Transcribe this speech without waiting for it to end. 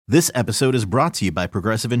This episode is brought to you by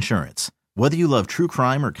Progressive Insurance. Whether you love true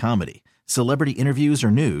crime or comedy, celebrity interviews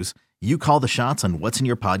or news, you call the shots on what's in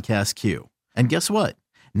your podcast queue. And guess what?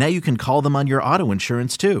 Now you can call them on your auto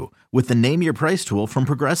insurance too with the Name Your Price tool from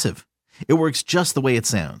Progressive. It works just the way it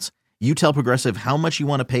sounds. You tell Progressive how much you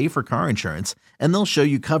want to pay for car insurance, and they'll show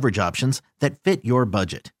you coverage options that fit your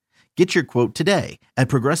budget. Get your quote today at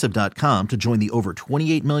Progressive.com to join the over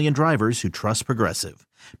 28 million drivers who trust Progressive.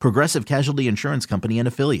 Progressive Casualty Insurance Company and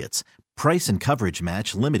Affiliates. Price and coverage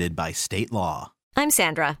match limited by state law. I'm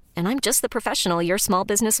Sandra, and I'm just the professional your small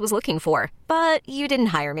business was looking for. But you didn't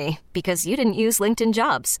hire me because you didn't use LinkedIn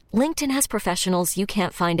Jobs. LinkedIn has professionals you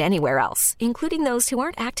can't find anywhere else, including those who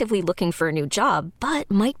aren't actively looking for a new job, but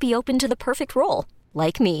might be open to the perfect role,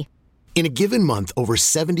 like me. In a given month, over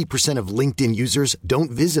 70% of LinkedIn users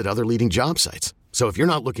don't visit other leading job sites. So if you're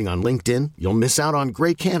not looking on LinkedIn, you'll miss out on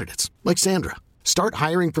great candidates like Sandra. Start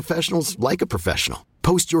hiring professionals like a professional.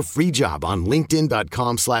 Post your free job on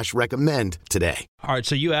linkedin.com/recommend today. All right,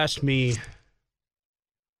 so you asked me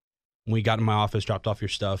when we got in my office, dropped off your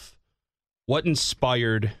stuff, what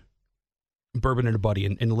inspired Bourbon and a Buddy?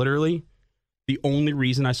 And literally, the only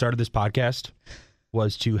reason I started this podcast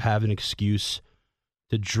was to have an excuse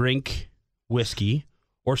to drink whiskey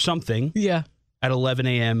or something at 11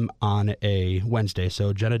 a.m. on a Wednesday.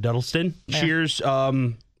 So Jenna Duddleston, cheers.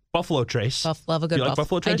 Buffalo Trace. Love a good you like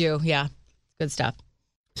Buffalo Trace? I do, yeah. Good stuff.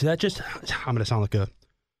 So that just, I'm going to sound like a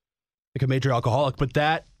major alcoholic, but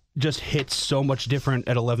that just hits so much different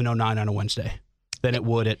at 11:09 on a Wednesday than it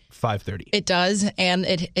would at 5:30. It does, and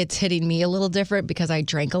it's hitting me a little different because I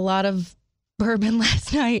drank a lot of bourbon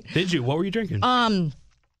last night. Did you? What were you drinking?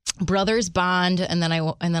 Brothers Bond, and then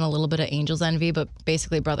a little bit of Angel's Envy, but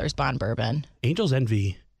basically Brothers Bond bourbon. Angel's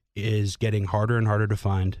Envy is getting harder and harder to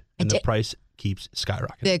find, and the price keeps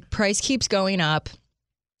skyrocketing. The price keeps going up.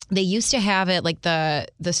 They used to have it, like the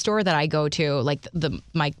store that I go to, like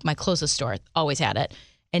my closest store always had it,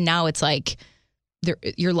 and now it's like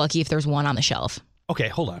you're lucky if there's one on the shelf. Okay,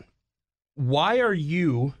 hold on. Why are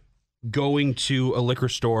you going to a liquor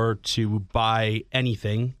store to buy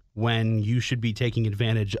anything when you should be taking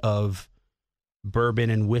advantage of bourbon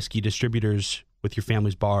and whiskey distributors with your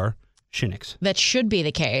family's bar, Shinnick's? That should be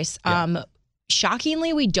the case. Yeah.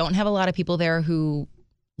 Shockingly, we don't have a lot of people there who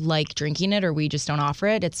like drinking it, or we just don't offer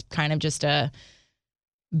it. It's kind of just a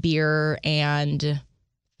beer and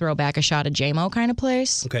throw back a shot of JMO kind of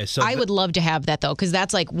place. Okay, so I would love to have that though, because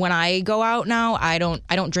that's like when I go out now, I don't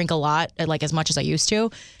drink a lot, like as much as I used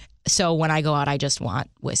to. So when I go out, I just want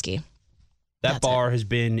whiskey. That bar has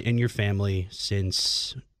been in your family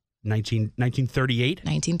since 1938?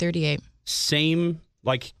 1938. Same,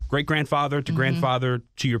 like great-grandfather to grandfather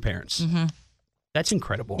to your parents. Mm-hmm. That's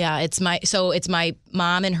incredible. Yeah, it's my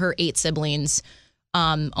mom and her 8 siblings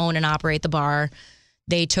own and operate the bar.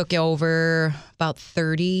 They took over about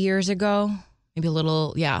 30 years ago, maybe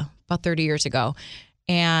about 30 years ago.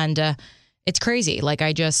 And it's crazy. Like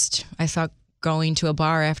I thought going to a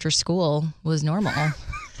bar after school was normal.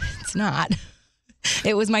 It's not.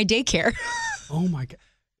 It was my daycare. Oh my God.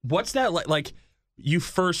 What's that like? Like the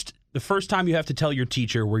first time you have to tell your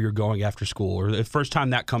teacher where you're going after school, or the first time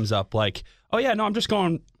that comes up, like, oh yeah, no, I'm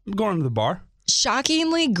going to the bar.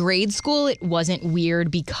 Shockingly, grade school, it wasn't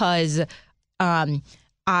weird because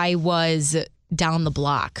I was down the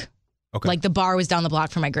block. Okay. Like the bar was down the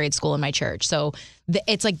block from my grade school and my church. So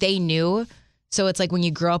it's like they knew. So it's like when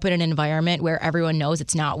you grow up in an environment where everyone knows,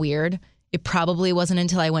 it's not weird. It probably wasn't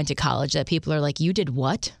until I went to college that people are like, you did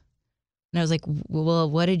what? And I was like, well,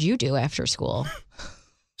 what did you do after school?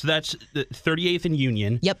 So that's the 38th and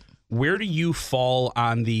Union. Yep. Where do you fall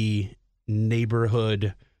on the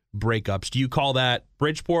neighborhood breakups? Do you call that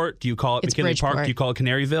Bridgeport? Do you call it McKinley Park? Do you call it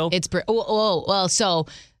Canaryville? So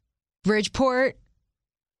Bridgeport,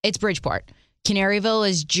 it's Bridgeport. Canaryville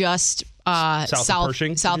is just south of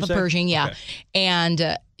Pershing. South of Pershing, yeah. Okay.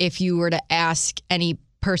 And if you were to ask any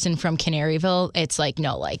person from Canaryville, it's like,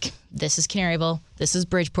 no, like this is Canaryville, this is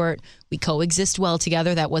Bridgeport. We coexist well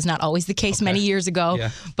together. That was not always the case many years ago,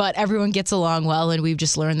 but everyone gets along well, and we've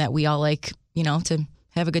just learned that we all like, to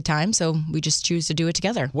have a good time, so we just choose to do it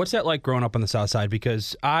together. What's that like growing up on the South Side?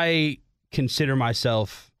 Because I consider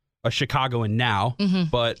myself a Chicagoan now,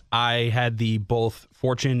 but I had the both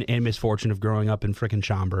fortune and misfortune of growing up in frickin'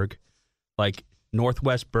 Schaumburg, like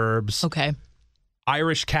Northwest Burbs. Okay.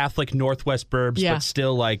 Irish Catholic Northwest Burbs, but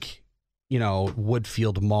still like,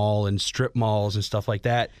 Woodfield Mall and strip malls and stuff like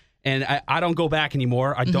that. And I don't go back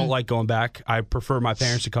anymore. I don't like going back. I prefer my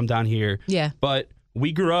parents to come down here. Yeah. But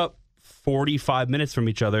we grew up 45 minutes from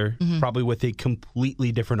each other, probably with a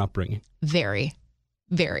completely different upbringing. Very,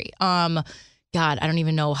 very. God, I don't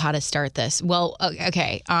even know how to start this. Well,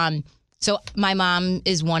 okay. So my mom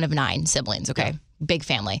is one of 9 siblings, okay? Yeah. Big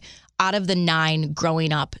family. Out of the 9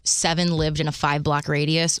 growing up, 7 lived in a 5-block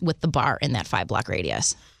radius with the bar in that 5-block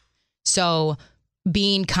radius. So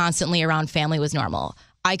being constantly around family was normal.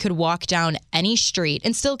 I could walk down any street,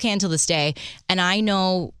 and still can to this day, and I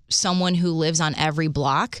know someone who lives on every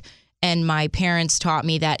block, and my parents taught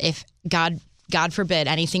me that if God forbid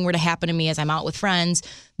anything were to happen to me as I'm out with friends,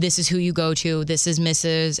 this is who you go to. This is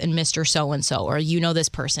Mrs. and Mr. So-and-so, or you know this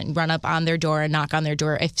person. Run up on their door and knock on their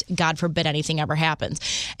door if God forbid anything ever happens.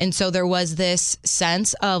 And so there was this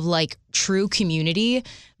sense of like true community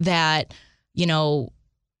that, you know,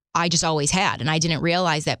 I just always had, and I didn't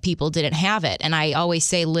realize that people didn't have it. And I always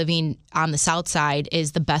say living on the South Side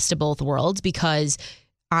is the best of both worlds because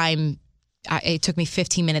it took me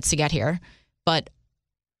 15 minutes to get here,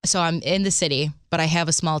 so I'm in the city, but I have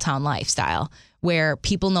a small town lifestyle where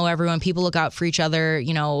people know everyone, people look out for each other,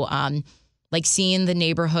 you know, like seeing the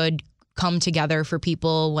neighborhood come together for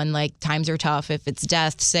people when like times are tough, if it's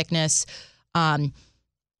death, sickness,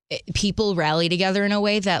 people rally together in a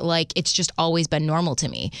way that like it's just always been normal to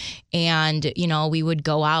me. And, you know, we would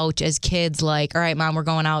go out as kids like, all right, Mom, we're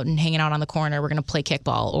going out and hanging out on the corner. We're going to play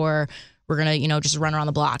kickball, or we're going to, you know, just run around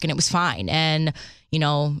the block. And it was fine. And, you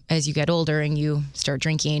know, as you get older and you start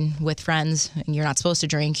drinking with friends and you're not supposed to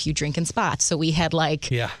drink, you drink in spots. So we had like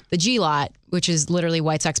the G lot, which is literally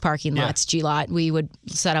White Sox parking lots, G lot. We would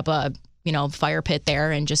set up a, you know, fire pit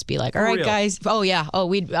there and just be like, all right, guys. Oh, yeah. Oh,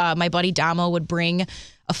 my buddy Damo would bring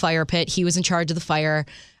a fire pit. He was in charge of the fire.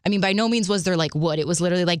 I mean, by no means was there like wood. It was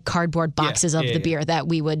literally like cardboard boxes of the beer that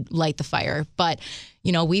we would light the fire. But,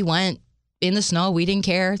 you know, we went in the snow. We didn't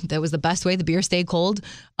care. That was the best way. The beer stayed cold.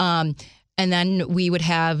 And then we would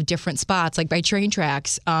have different spots, like by train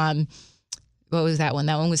tracks. What was that one?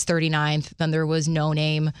 That one was 39th. Then there was No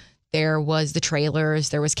Name. There was the Trailers.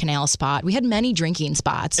 There was Canal Spot. We had many drinking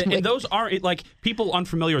spots. And those aren't, like, people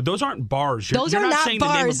unfamiliar, those aren't bars. You're not saying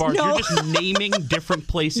bars. The name of bars. No. You're just naming different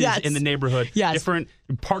places in the neighborhood, different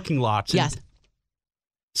parking lots. Yes.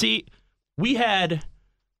 See, we had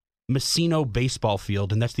Messino baseball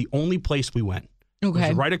field, and that's the only place we went. Okay. It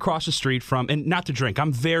was right across the street from, and not to drink.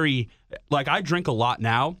 I'm very, like, I drink a lot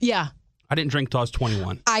now. Yeah. I didn't drink till I was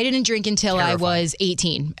 21. I didn't drink until I was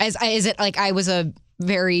 18. I was a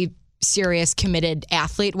very serious, committed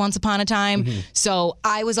athlete once upon a time. Mm-hmm. So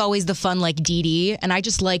I was always the fun, like, DD, and I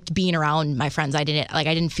just liked being around my friends. I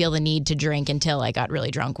didn't feel the need to drink until I got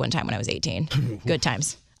really drunk one time when I was 18. Good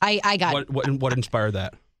times. I got. What inspired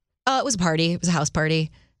that? It was a party. It was a house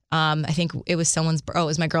party. I think it was it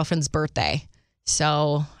was my girlfriend's birthday.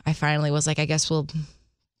 So I finally was like, I guess we'll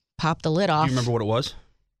pop the lid off. Do you remember what it was?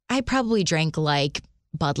 I probably drank like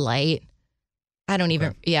Bud Light. I don't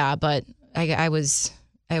even, but I was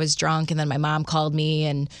drunk, and then my mom called me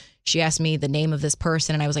and she asked me the name of this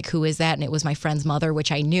person, and I was like, who is that? And it was my friend's mother,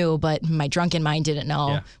 which I knew, but my drunken mind didn't know.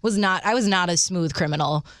 Yeah. I was not a smooth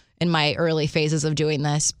criminal in my early phases of doing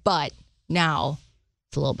this, but now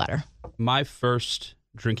it's a little better. My first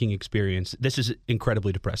drinking experience, this is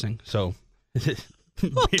incredibly depressing, so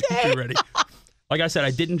be ready. Like I said,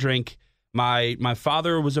 I didn't drink. My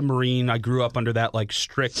father was a Marine. I grew up under that like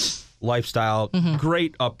strict lifestyle. Mm-hmm.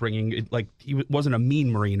 Great upbringing. He wasn't a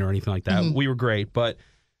mean Marine or anything like that. Mm-hmm. We were great, but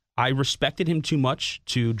I respected him too much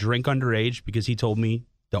to drink underage because he told me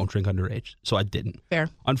don't drink underage. So I didn't. Fair.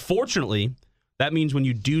 Unfortunately, that means when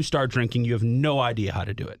you do start drinking, you have no idea how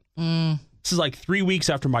to do it. This is like 3 weeks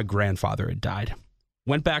after my grandfather had died.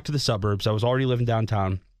 Went back to the suburbs. I was already living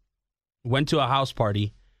downtown. Went to a house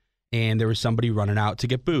party, and there was somebody running out to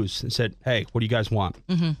get booze and said, hey, what do you guys want?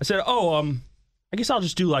 Mm-hmm. I said, I guess I'll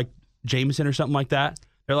just do like Jameson or something like that.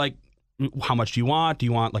 They're like, how much do you want? Do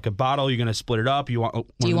you want like a bottle? You're going to split it up? Do you want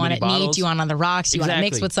it bottles? Neat? Do you want it on the rocks? Do you want it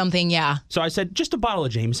mixed with something? Yeah. So I said, just a bottle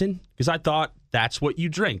of Jameson, because I thought that's what you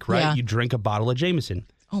drink, right? Yeah. You drink a bottle of Jameson.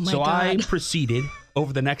 Oh my God. So I proceeded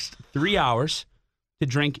over the next 3 hours to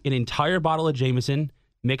drink an entire bottle of Jameson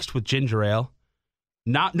mixed with ginger ale,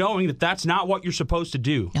 not knowing that that's not what you're supposed to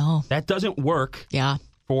do. No. That doesn't work. Yeah.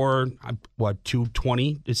 For,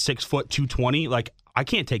 220? Is 6 foot 220? Like, I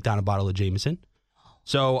can't take down a bottle of Jameson.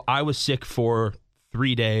 So I was sick for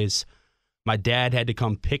 3 days. My dad had to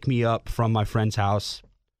come pick me up from my friend's house.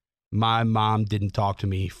 My mom didn't talk to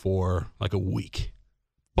me for like a week.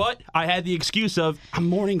 But I had the excuse of, I'm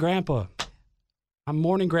mourning grandpa. I'm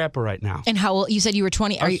mourning grandpa right now. And how old? You said you were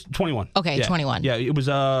 20? I was 21. Okay, yeah. 21. Yeah, it was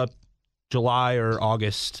July or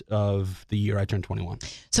August of the year I turned 21.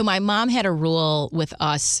 So my mom had a rule with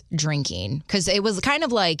us drinking, because it was kind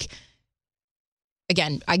of like,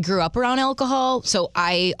 again, I grew up around alcohol, so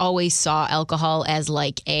I always saw alcohol as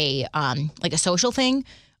like a social thing.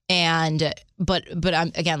 And but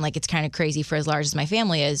I'm, again, like, it's kind of crazy for as large as my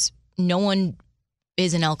family is. No one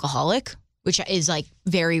is an alcoholic, which is like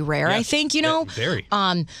very rare, I think, very.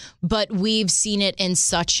 But we've seen it in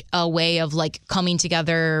such a way of like coming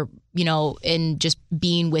together, and just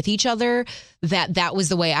being with each other, that was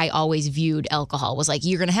the way I always viewed alcohol, was like,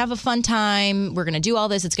 you're going to have a fun time. We're going to do all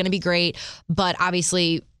this. It's going to be great. But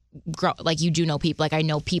obviously, like, you do know people, like I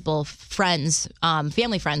know people, friends,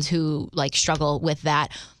 family friends who like struggle with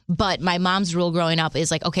that. But my mom's rule growing up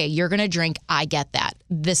is like, okay, you're going to drink. I get that.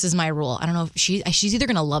 This is my rule. I don't know if she's either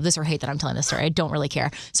going to love this or hate that I'm telling this story. I don't really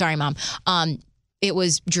care. Sorry, Mom. It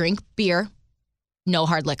was drink beer, no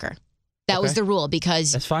hard liquor. That was the rule,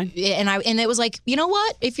 because that's fine. And it was like, you know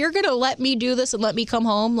what? If you're going to let me do this and let me come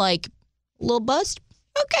home like a little buzzed,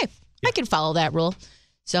 okay, I can follow that rule.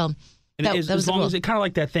 So that was as the long rule. as it kind of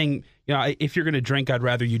like that thing, if you're going to drink, I'd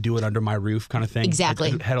rather you do it under my roof kind of thing.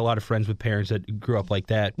 Exactly. I had a lot of friends with parents that grew up like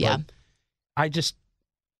that. Yeah. But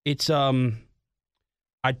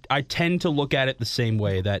I tend to look at it the same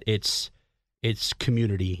way, that it's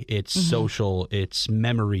community, it's social, it's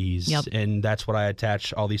memories, and that's what I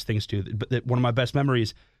attach all these things to. But one of my best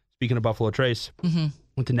memories, speaking of Buffalo Trace,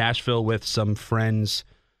 went to Nashville with some friends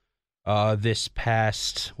this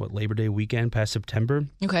past, Labor Day weekend, past September.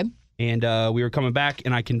 Okay. And we were coming back,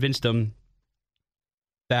 and I convinced them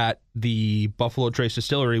that the Buffalo Trace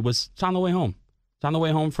Distillery it's on the way home. It's on the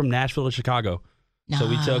way home from Nashville to Chicago. Nah. So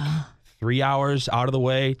we took 3 hours out of the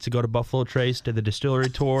way to go to Buffalo Trace, did the distillery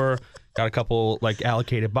tour, got a couple like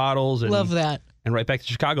allocated bottles. And, love that. And right back to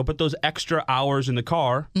Chicago. But those extra hours in the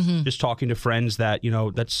car, just talking to friends, that,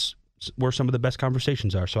 that's where some of the best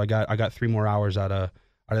conversations are. So I got 3 more hours out of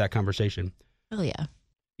that conversation. Oh, yeah.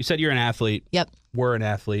 You said you're an athlete. Yep. We're an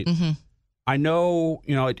athlete. I know,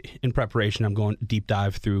 in preparation, I'm going deep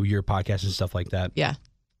dive through your podcast and stuff like that. Yeah.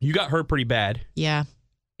 You got hurt pretty bad. Yeah.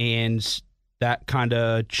 And that kind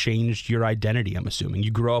of changed your identity, I'm assuming.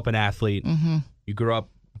 You grew up an athlete. You grew up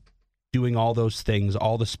doing all those things,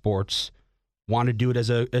 all the sports, want to do it as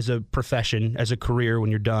a profession, as a career when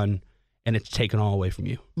you're done, and it's taken all away from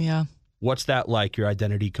you. Yeah. What's that like, your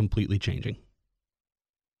identity completely changing?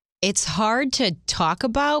 It's hard to talk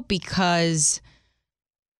about, because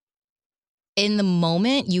in the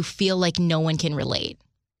moment you feel like no one can relate,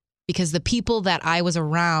 because the people that I was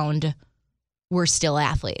around were still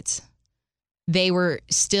athletes. They were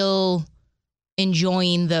still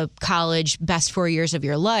enjoying the college best 4 years of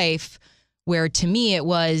your life, where to me it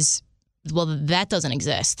was, well, that doesn't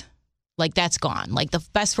exist. Like, that's gone. Like, the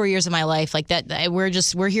best 4 years of my life, like that,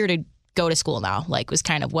 we're here to go to school now, like, was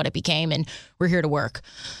kind of what it became, and we're here to work.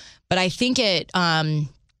 But I think it's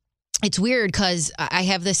weird, because I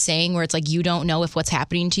have this saying where it's like, you don't know if what's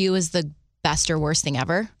happening to you is the best or worst thing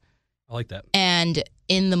ever. I like that. And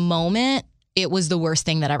in the moment, it was the worst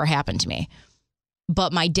thing that ever happened to me.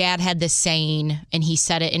 But my dad had this saying, and he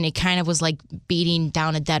said it, and it kind of was like beating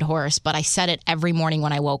down a dead horse. But I said it every morning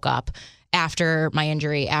when I woke up after my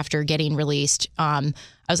injury, after getting released. I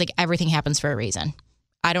was like, everything happens for a reason.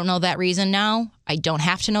 I don't know that reason now. I don't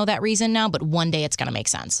have to know that reason now, but one day it's going to make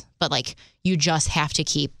sense. But like, you just have to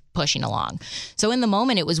keep pushing along. So in the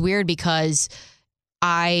moment, it was weird, because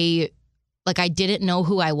I didn't know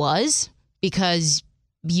who I was, because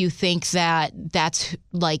you think that that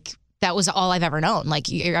was all I've ever known. Like,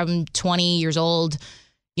 I'm 20 years old,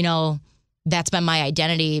 that's been my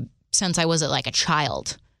identity since I was like a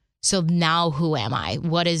child. So now who am I?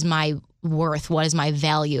 What is my worth? What is my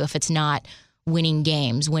value if it's not winning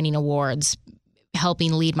games, winning awards,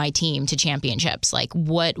 helping lead my team to championships? Like,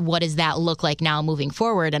 what does that look like now moving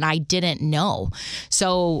forward? And I didn't know.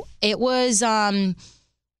 So it was, I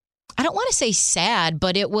don't want to say sad,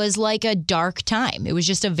 but it was like a dark time. It was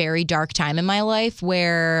just a very dark time in my life,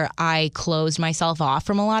 where I closed myself off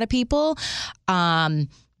from a lot of people,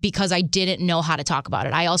 because I didn't know how to talk about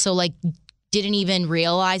it. I also didn't even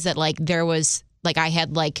realize that there was I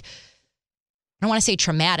had I don't want to say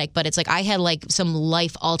traumatic, but it's I had some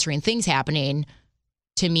life altering things happening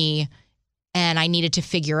to me, and I needed to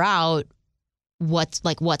figure out what's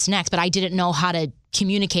next. But I didn't know how to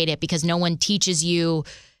communicate it, because no one teaches you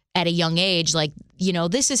at a young age,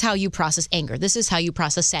 this is how you process anger. This is how you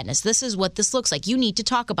process sadness. This is what this looks like. You need to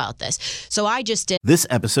talk about this. So I just did. This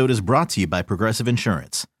episode is brought to you by Progressive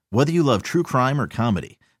Insurance. Whether you love true crime or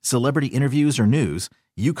comedy, celebrity interviews or news,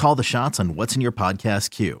 you call the shots on what's in your podcast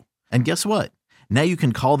queue. And guess what? Now you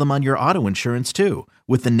can call them on your auto insurance too,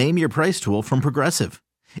 with the Name Your Price tool from Progressive.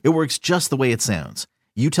 It works just the way it sounds.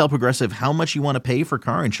 You tell Progressive how much you want to pay for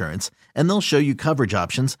car insurance, and they'll show you coverage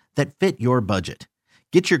options that fit your budget.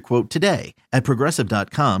 Get your quote today at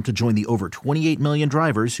Progressive.com to join the over 28 million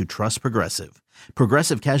drivers who trust Progressive.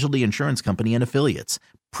 Progressive Casualty Insurance Company and Affiliates.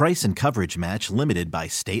 Price and coverage match limited by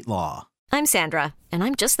state law. I'm Sandra, and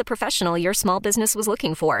I'm just the professional your small business was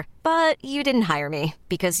looking for. But you didn't hire me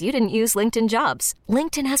because you didn't use LinkedIn Jobs.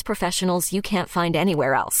 LinkedIn has professionals you can't find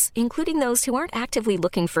anywhere else, including those who aren't actively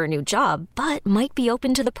looking for a new job, but might be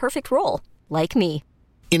open to the perfect role, like me.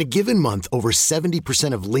 In a given month, over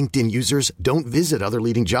 70% of LinkedIn users don't visit other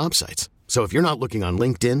leading job sites. So if you're not looking on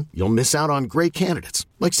LinkedIn, you'll miss out on great candidates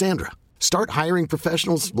like Sandra. Start hiring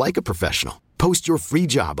professionals like a professional. Post your free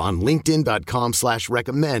job on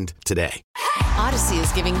linkedin.com/recommend today. Odyssey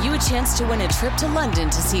is giving you a chance to win a trip to London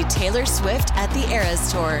to see Taylor Swift at the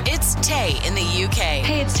Eras Tour. It's Tay in the UK.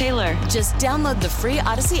 Hey, it's Taylor. Just download the free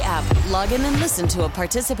Odyssey app, log in and listen to a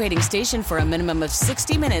participating station for a minimum of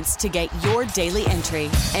 60 minutes to get your daily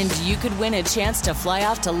entry. And you could win a chance to fly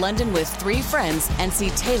off to London with 3 friends and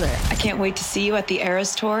see Taylor. I can't wait to see you at the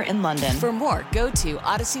Eras Tour in London. For more, go to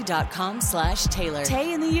odyssey.com/Taylor.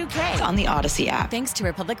 Tay in the UK. It's on the Odyssey app. Thanks to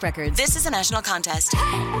Republic Records. This is a national contest.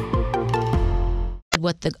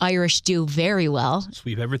 What the Irish do very well.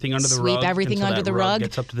 Sweep everything under the rug. Sweep everything under the rug.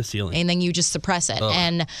 Gets up to the ceiling. And then you just suppress it. Ugh.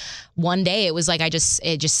 And one day it was like it just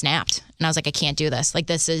snapped. And I was like, I can't do this. Like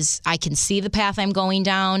I can see the path I'm going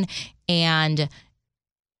down and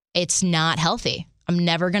it's not healthy. I'm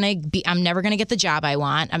never gonna get the job I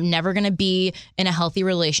want. I'm never gonna be in a healthy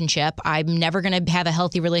relationship. I'm never gonna have a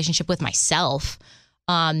healthy relationship with myself.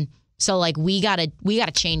 So like we gotta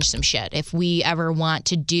change some shit if we ever want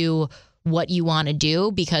to do what you want to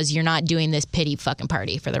do, because you're not doing this pity fucking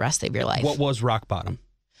party for the rest of your life. What was rock bottom?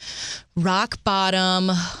 Rock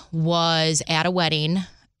bottom was at a wedding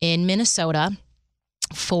in Minnesota.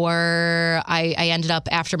 I ended up,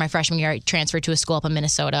 after my freshman year, I transferred to a school up in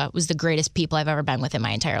Minnesota. It was the greatest people I've ever been with in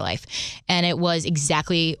my entire life. And it was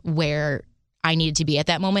exactly where I needed to be at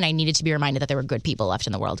that moment. I needed to be reminded that there were good people left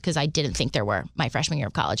in the world, because I didn't think there were my freshman year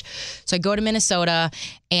of college. So I go to Minnesota,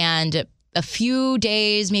 and a few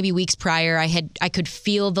days, maybe weeks prior, I could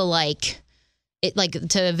feel to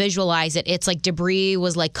visualize it, it's like debris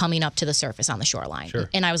was like coming up to the surface on the shoreline. Sure.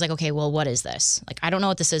 And I was like, okay, well, what is this? Like, I don't know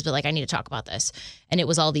what this is, but like, I need to talk about this. And it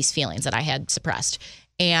was all these feelings that I had suppressed.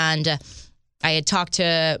 And I had talked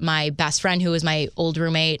to my best friend, who was my old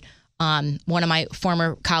roommate, one of my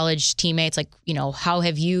former college teammates, like, how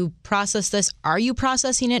have you processed this? Are you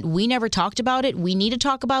processing it? We never talked about it. We need to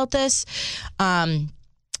talk about this.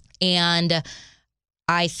 And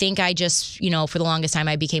I think I just, for the longest time,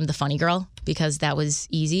 I became the funny girl, because that was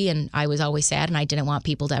easy, and I was always sad, and I didn't want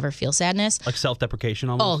people to ever feel sadness. Like self-deprecation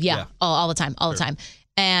almost? Oh, yeah. Oh, all the time. The time.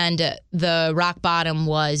 And the rock bottom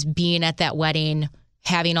was being at that wedding,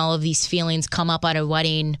 having all of these feelings come up at a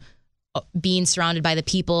wedding, being surrounded by the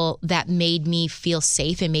people that made me feel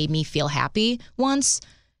safe and made me feel happy once.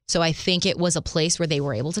 So I think it was a place where they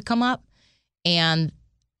were able to come up. And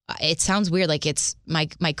it sounds weird. Like, it's my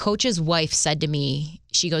coach's wife said to me,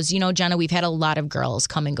 she goes, Jenna, we've had a lot of girls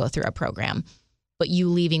come and go through our program, but you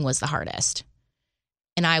leaving was the hardest.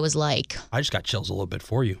 And I was like, I just got chills a little bit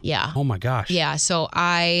for you. Yeah. Oh my gosh. Yeah. So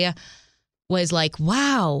I was like,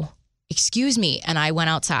 wow, excuse me. And I went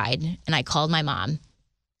outside and I called my mom,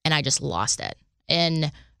 and I just lost it.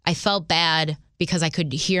 And I felt bad, because I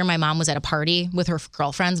could hear my mom was at a party with her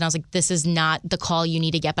girlfriends. And I was like, this is not the call you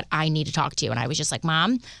need to get, but I need to talk to you. And I was just like,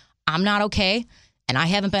 Mom, I'm not okay. And I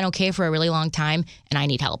haven't been okay for a really long time, and I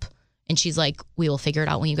need help. And she's like, we will figure it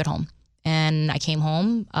out when you get home. And I came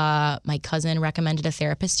home. My cousin recommended a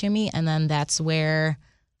therapist to me. And then that's where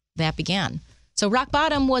that began. So rock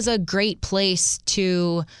bottom was a great place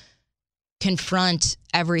to confront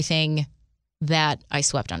everything that I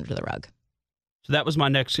swept under the rug. So that was my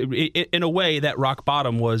next. In a way, that rock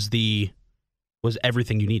bottom was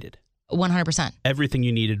everything you needed. 100%. Everything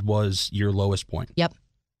you needed was your lowest point. Yep.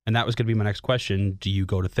 And that was going to be my next question. Do you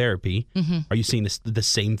go to therapy? Mm-hmm. Are you seeing the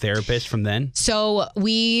same therapist from then? So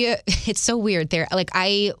it's so weird. Like,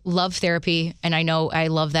 I love therapy, and I know I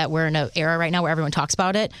love that we're in an era right now where everyone talks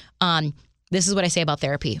about it. This is what I say about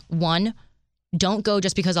therapy. 1, don't go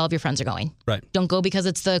just because all of your friends are going. Right. Don't go because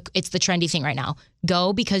it's the trendy thing right now.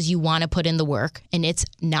 Go because you want to put in the work, and it's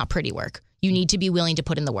not pretty work. You need to be willing to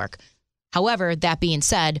put in the work. However, that being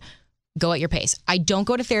said, go at your pace. I don't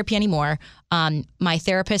go to therapy anymore. My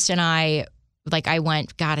therapist and I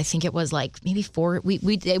went, God, I think it was like maybe 4.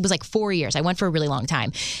 It was like 4 years. I went for a really long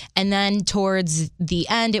time. And then towards the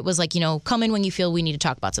end, it was like, come in when you feel we need to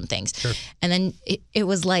talk about some things. Sure. And then it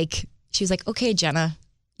was like, she was like, okay, Jenna,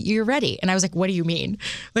 you're ready. And I was like, what do you mean?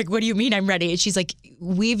 Like, what do you mean I'm ready? And she's like,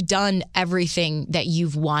 we've done everything that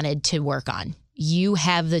you've wanted to work on. You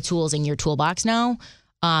have the tools in your toolbox now.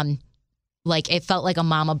 Like it felt like a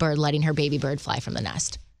mama bird letting her baby bird fly from the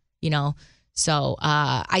nest, So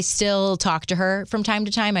I still talk to her from time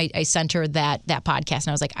to time. I sent her that podcast and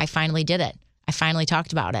I was like, I finally did it. I finally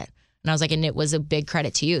talked about it. And I was like, and it was a big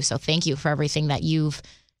credit to you. So thank you for everything that you've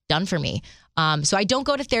done for me. So I don't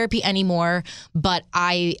go to therapy anymore, but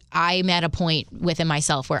I'm at a point within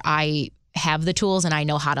myself where I have the tools and I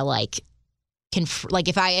know how to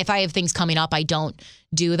if I have things coming up, I don't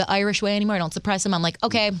do the Irish way anymore. I don't suppress them. I'm like,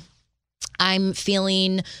 okay, I'm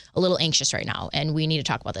feeling a little anxious right now and we need to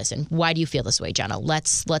talk about this. And why do you feel this way, Jenna?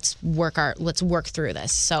 Let's work through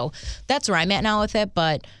this. So that's where I'm at now with it.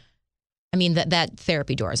 But I mean, that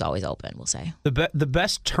therapy door is always open, we'll say. The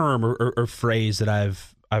best term or phrase that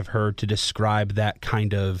I've heard to describe that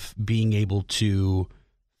kind of being able to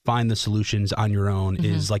find the solutions on your own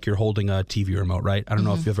is like you're holding a TV remote, right? I don't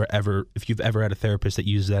know if you've ever had a therapist that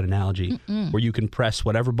uses that analogy where you can press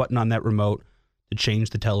whatever button on that remote to change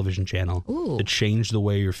the television channel, to change the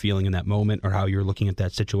way you're feeling in that moment or how you're looking at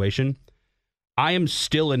that situation. I am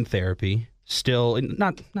still in therapy,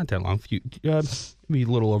 not that long, maybe a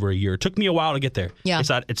little over a year. It took me a while to get there. Yeah.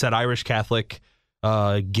 It's that Irish Catholic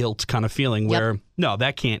guilt kind of feeling where, no,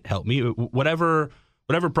 that can't help me. Whatever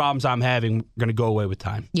problems I'm having are going to go away with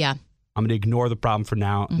time. Yeah. I'm going to ignore the problem for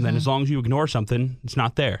now. And then as long as you ignore something, it's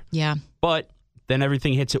not there. Yeah. But then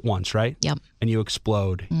everything hits at once, right? Yep. And you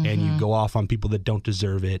explode and you go off on people that don't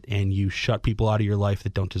deserve it and you shut people out of your life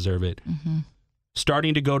that don't deserve it.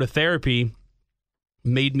 Starting to go to therapy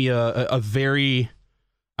made me a very,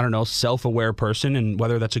 I don't know, self-aware person, and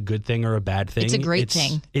whether that's a good thing or a bad thing. It's a great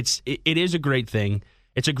thing. It is a great thing.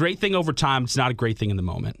 It's a great thing over time. It's not a great thing in the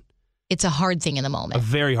moment. It's a hard thing in the moment. A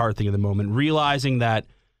very hard thing in the moment. Realizing that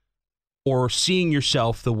or seeing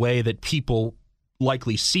yourself the way that people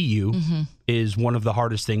likely see you is one of the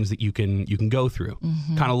hardest things that you can go through.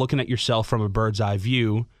 Kind of looking at yourself from a bird's eye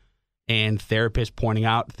view and therapists pointing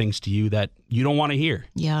out things to you that you don't want to hear.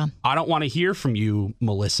 Yeah. I don't want to hear from you,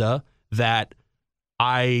 Melissa, that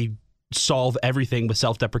I solve everything with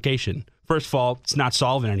self-deprecation. First of all, it's not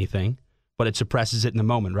solving anything, but it suppresses it in the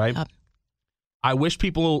moment, right? Yep. I wish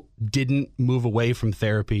people didn't move away from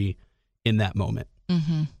therapy in that moment.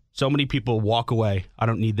 So many people walk away. I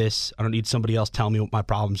don't need this. I don't need somebody else telling me what my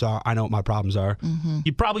problems are. I know what my problems are.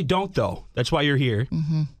 You probably don't, though. That's why you're here.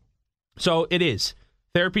 So it is.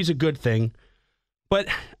 Therapy is a good thing. But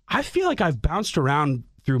I feel like I've bounced around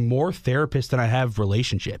through more therapists than I have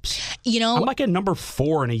relationships. I'm like at number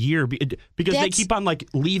 4 in a year because they keep on like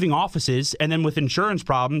leaving offices, and then with insurance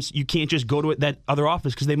problems, you can't just go to that other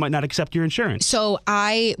office because they might not accept your insurance. So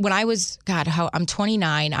I'm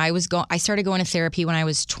 29. I started going to therapy when I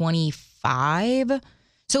was 25.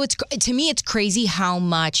 So to me, it's crazy how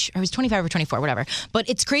much, I was 25 or 24, whatever, but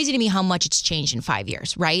it's crazy to me how much it's changed in 5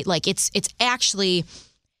 years, right? Like it's actually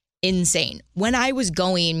insane. When I was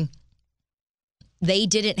going, they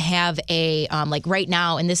didn't have a, like right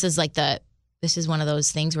now, and this is one of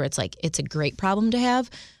those things where it's like, it's a great problem to have.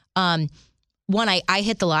 One, I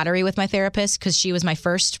hit the lottery with my therapist because she was my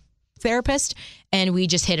first therapist and we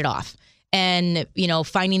just hit it off. And,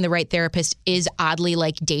 finding the right therapist is oddly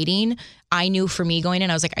like dating. I knew for me going in,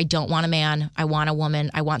 I was like, I don't want a man. I want a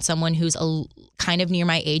woman. I want someone who's kind of near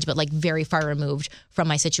my age, but like very far removed from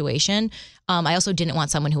my situation. I also didn't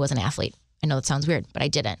want someone who was an athlete. I know that sounds weird, but I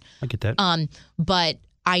didn't. I get that. But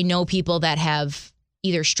I know people that have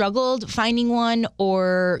either struggled finding one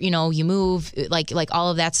or, you move, like all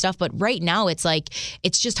of that stuff. But right now it's like,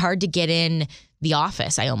 it's just hard to get in the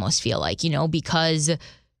office, I almost feel like, because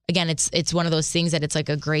again, it's one of those things that it's like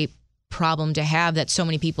a great problem to have that so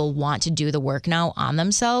many people want to do the work now on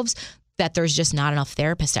themselves that there's just not enough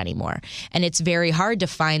therapists anymore. And it's very hard to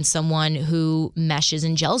find someone who meshes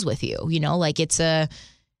and gels with you, like it's a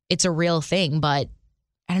real thing. But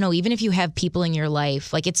I don't know, even if you have people in your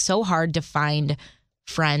life, like it's so hard to find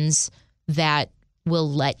friends that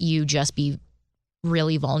will let you just be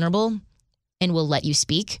really vulnerable and will let you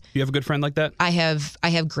speak. You have a good friend like that? I have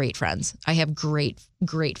great friends. I have great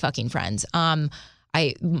fucking friends.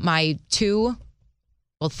 My two,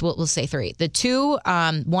 we'll say 3. The 2,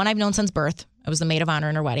 one I've known since birth. I was the maid of honor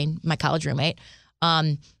in her wedding, my college roommate.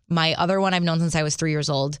 My other one I've known since I was 3 years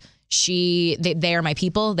old. They are my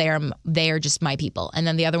people. They are just my people. And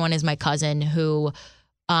then the other one is my cousin who,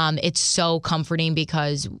 it's so comforting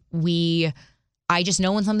because I just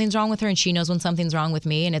know when something's wrong with her and she knows when something's wrong with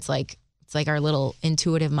me. And it's like our little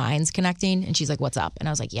intuitive minds connecting. And she's like, what's up? And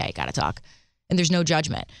I was like, yeah, you got to talk. And there's no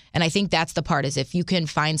judgment. And I think that's the part is if you can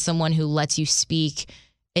find someone who lets you speak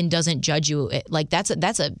and doesn't judge you, like that's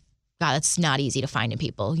not easy to find in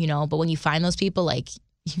people, but when you find those people, like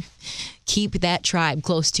keep that tribe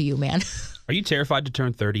close to you, man. Are you terrified to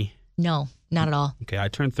turn 30? No, not at all. Okay, I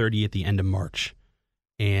turned 30 at the end of March,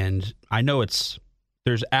 and I know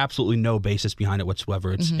there's absolutely no basis behind it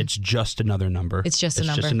whatsoever. It's just another number. It's just a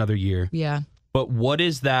number. It's just another year. Yeah. But what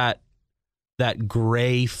is that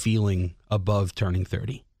gray feeling above turning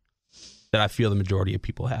 30 that I feel the majority of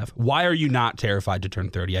people have? Why are you not terrified to turn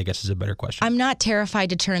 30, I guess is a better question. I'm not terrified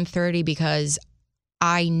to turn 30 because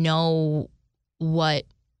I know what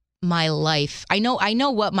my life, I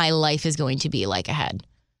know what my life is going to be like ahead.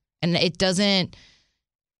 And it doesn't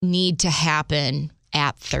need to happen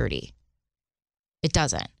at 30. It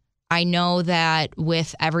doesn't. I know that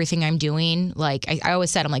with everything I'm doing, like I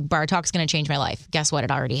always said, I'm like, Bar Talk's going to change my life. Guess what?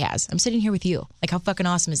 It already has. I'm sitting here with you. Like, how fucking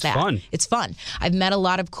awesome is that? Fun. It's fun. I've met a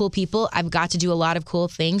lot of cool people. I've got to do a lot of cool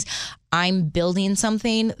things. I'm building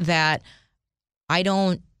something that I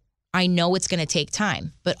know it's going to take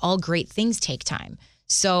time, but all great things take time.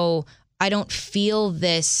 So I don't feel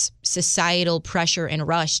this societal pressure and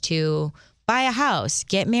rush to buy a house,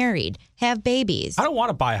 get married, have babies. I don't want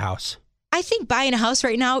to buy a house. I think buying a house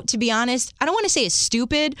right now, to be honest, I don't want to say it's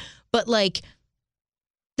stupid, but like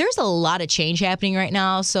there's a lot of change happening right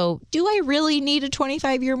now. So do I really need a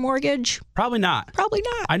 25-year mortgage? Probably not. Probably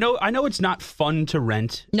not. I know it's not fun to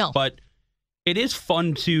rent. No. But it is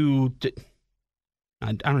fun to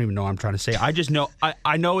I don't even know what I'm trying to say. I just know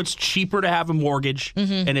I know it's cheaper to have a mortgage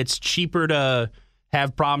and it's cheaper to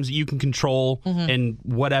have problems that you can control and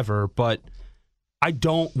whatever, but I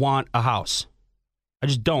don't want a house. I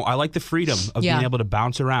just don't. I like the freedom of being able to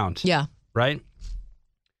bounce around. Yeah. Right?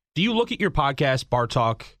 Do you look at your podcast, Bar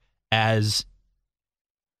Talk, as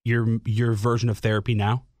your version of therapy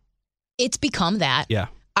now? It's become that. Yeah.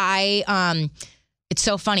 It's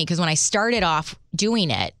so funny because when I started off doing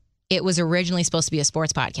it, it was originally supposed to be a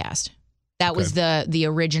sports podcast. That was the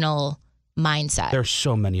original mindset. There's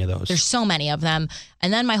so many of those. There's so many of them.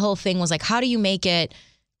 And then my whole thing was like, how do you make it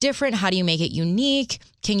different? How do you make it unique?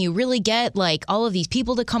 Can you really get like all of these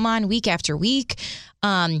people to come on week after week?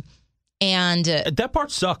 And that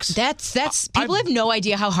part sucks. That's people have no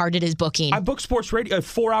idea how hard it is booking. I book sports radio, a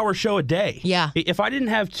 4-hour show a day. Yeah. If I didn't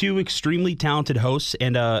have two extremely talented hosts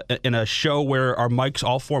and a show where all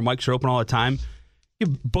 4 mics are open all the time, you're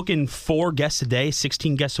booking 4 guests a day,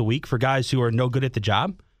 16 guests a week for guys who are no good at the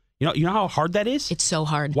job. You know how hard that is? It's so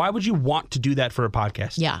hard. Why would you want to do that for a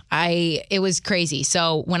podcast? Yeah, it was crazy.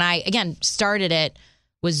 So when I again started it,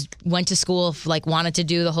 went to school, like wanted to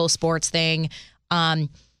do the whole sports thing, and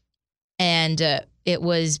it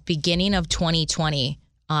was beginning of 2020.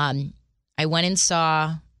 I went and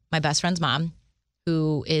saw my best friend's mom,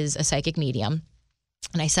 who is a psychic medium,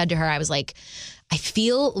 and I said to her, I was like, I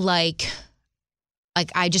feel like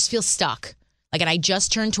I just feel stuck. Like, and I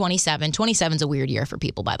just turned 27. 27's a weird year for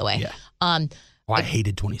people, by the way. Yeah. I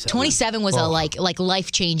hated 27. 27 was a like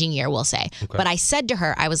life-changing year, we'll say. Okay. But I said to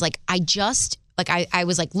her, I was like, I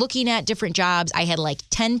was like looking at different jobs. I had like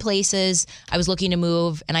 10 places I was looking to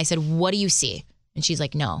move. And I said, what do you see? And she's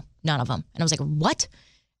like, no, none of them. And I was like, what?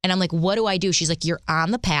 And I'm like, what do I do? She's like, you're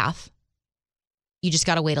on the path. You just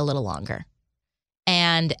got to wait a little longer.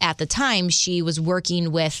 And at the time, she was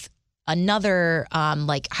working with another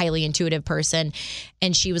like highly intuitive person,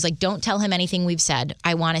 and she was like, don't tell him anything we've said.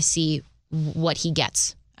 I want to see what he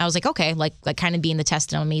gets. I was like, okay, like kind of being the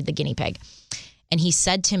test on me, the guinea pig. And he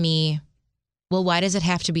said to me, well, why does it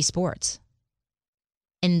have to be sports?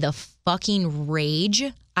 In the fucking rage,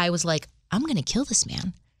 I was like, I'm going to kill this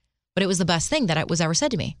man. But it was the best thing that was ever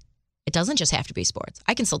said to me. It doesn't just have to be sports.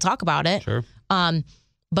 I can still talk about it. Sure.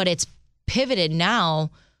 But it's pivoted now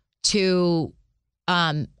to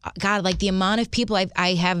God, like the amount of people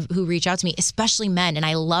I have who reach out to me, especially men, and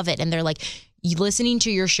I love it. And they're like, listening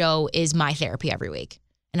to your show is my therapy every week.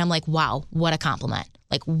 And I'm like, wow, what a compliment.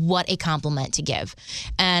 Like, what a compliment to give.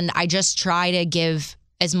 And I just try to give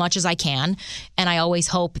as much as I can. And I always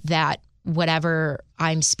hope that whatever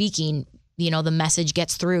I'm speaking, the message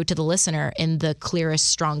gets through to the listener in the clearest,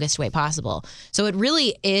 strongest way possible. So it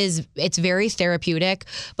really is, it's very therapeutic,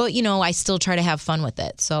 but I still try to have fun with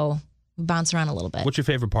it. So bounce around a little bit. What's your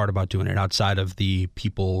favorite part about doing it outside of the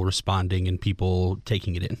people responding and people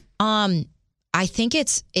taking it in? I think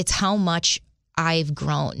it's how much I've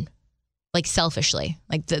grown, like selfishly.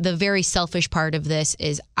 Like the very selfish part of this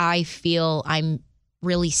is I feel I'm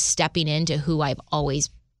really stepping into who I was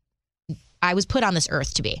put on this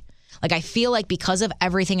earth to be. Like, I feel like because of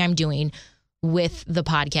everything I'm doing with the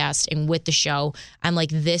podcast and with the show, I'm like,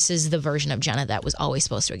 this is the version of Jenna that was always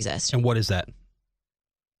supposed to exist. And what is that?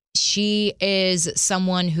 She is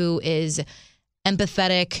someone who is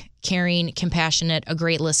empathetic, caring, compassionate, a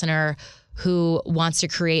great listener who wants to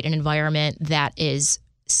create an environment that is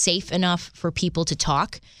safe enough for people to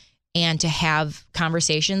talk and to have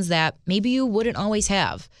conversations that maybe you wouldn't always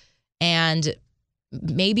have. And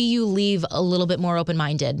maybe you leave a little bit more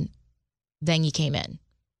open-minded than you came in.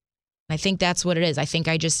 I think that's what it is. I think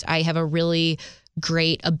I have a really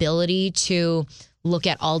great ability to look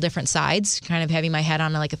at all different sides, kind of having my head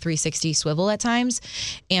on like a 360 swivel at times.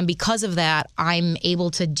 And because of that, I'm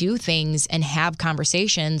able to do things and have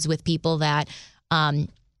conversations with people that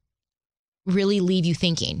really leave you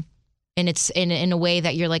thinking. And it's in a way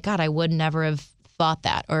that you're like, God, I would never have thought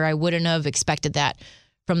that, or I wouldn't have expected that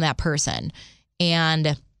from that person.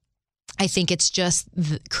 And I think it's just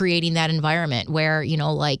creating that environment where,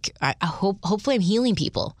 like, hopefully I'm healing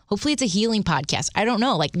people. Hopefully it's a healing podcast. I don't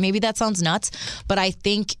know. Like, maybe that sounds nuts, but I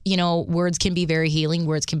think, words can be very healing.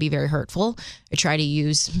 Words can be very hurtful. I try to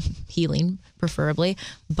use healing preferably.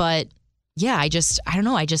 But yeah, I don't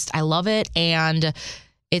know. I love it. And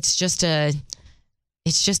it's just a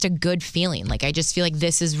good feeling. Like, I just feel like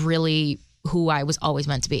this is really who I was always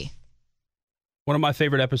meant to be. One of my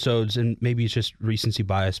favorite episodes, and maybe it's just recency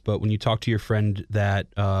bias, but when you talk to your friend that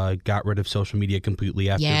got rid of social media completely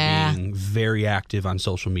after being very active on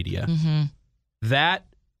social media, that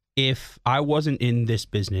if I wasn't in this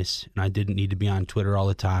business and I didn't need to be on Twitter all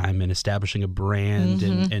the time and establishing a brand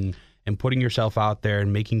and putting yourself out there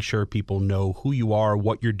and making sure people know who you are,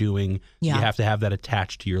 what you're doing, you have to have that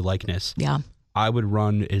attached to your likeness. Yeah. I would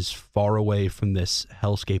run as far away from this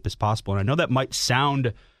hellscape as possible. And I know that might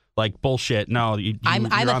sound like bullshit. No, you're on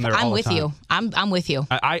there all the time. You. I'm with you.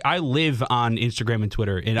 I live on Instagram and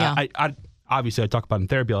Twitter, and I obviously I talk about it in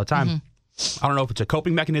therapy all the time. I don't know if it's a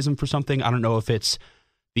coping mechanism for something. I don't know if it's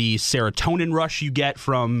the serotonin rush you get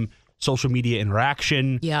from social media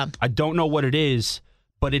interaction. Yeah. I don't know what it is,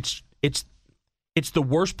 but it's the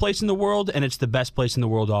worst place in the world, and it's the best place in the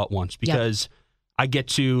world all at once, because I get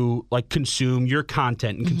to like consume your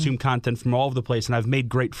content and consume content from all over the place. And I've made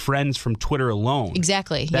great friends from Twitter alone.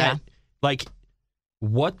 Exactly. Like,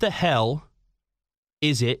 what the hell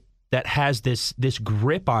is it that has this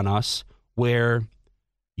grip on us where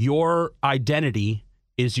your identity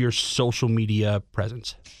is your social media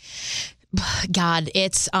presence? God,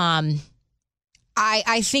 it's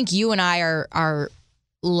I think you and I are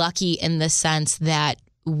lucky in the sense that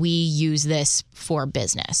we use this for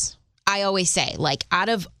business. I always say, like, out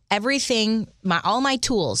of everything, all my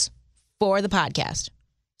tools for the podcast,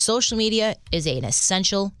 social media is an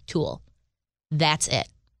essential tool. That's it.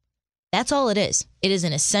 That's all it is. It is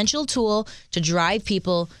an essential tool to drive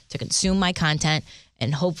people to consume my content,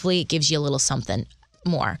 and hopefully it gives you a little something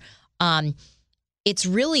more. It's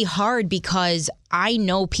really hard because I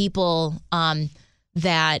know people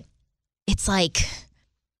that it's like,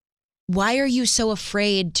 why are you so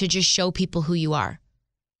afraid to just show people who you are?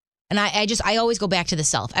 And I always go back to the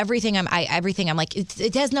self. Everything I'm like,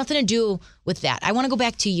 it has nothing to do with that. I want to go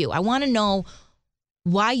back to you. I want to know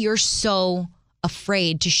why you're so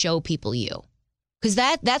afraid to show people you. Because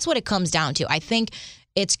that's what it comes down to. I think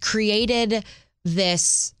it's created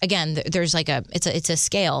this, again, there's like it's a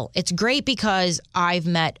scale. It's great because I've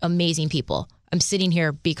met amazing people. I'm sitting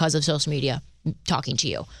here because of social media talking to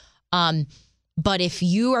you. But if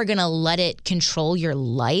you are going to let it control your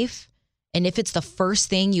life, and if it's the first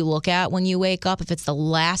thing you look at when you wake up, if it's the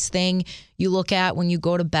last thing you look at when you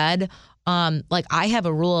go to bed, like I have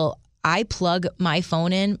a rule. I plug my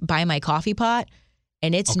phone in by my coffee pot,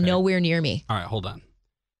 and it's nowhere near me. All right, hold on.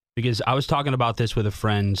 Because I was talking about this with a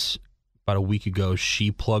friend about a week ago.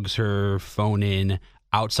 She plugs her phone in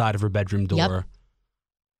outside of her bedroom door. Yep.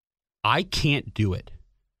 I can't do it.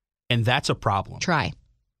 And that's a problem. Try.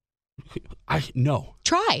 No.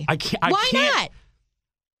 Try. I can't. Why not?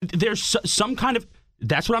 There's some kind of,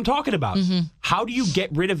 that's what I'm talking about. How do you get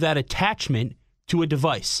rid of that attachment to a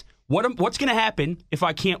device? What's going to happen if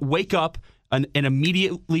I can't wake up and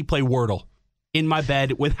immediately play Wordle in my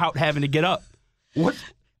bed without having to get up?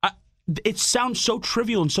 It sounds so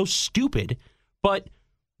trivial and so stupid, but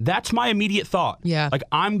that's my immediate thought. Yeah. Like,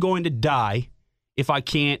 I'm going to die if I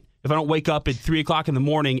don't wake up at 3 o'clock in the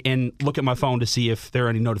morning and look at my phone to see if there are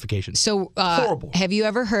any notifications. So, horrible. Have you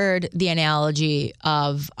ever heard the analogy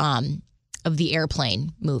of the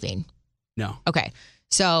airplane moving? No. Okay.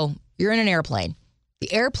 So you're in an airplane.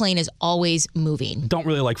 The airplane is always moving. Don't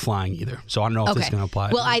really like flying either, so I don't know if this is going to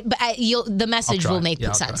apply. Well, the message will make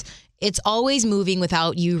sense. It's always moving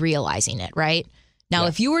without you realizing it, right? Now,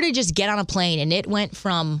 if you were to just get on a plane and it went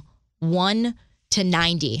from 1 to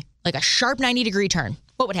 90, like a sharp 90-degree turn,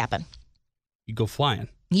 what would happen? You'd go flying.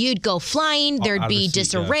 You'd go flying. There'd be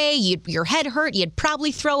disarray. Your head hurt. You'd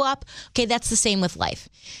probably throw up. Okay, that's the same with life.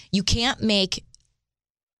 You can't make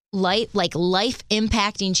life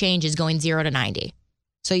impacting changes going 0 to 90.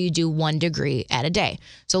 So you do 1 degree at a day.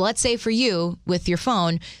 So let's say for you with your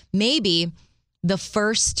phone, maybe the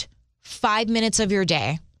first 5 minutes of your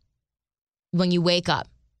day when you wake up,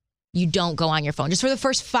 you don't go on your phone just for the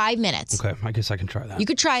first 5 minutes. Okay, I guess I can try that. You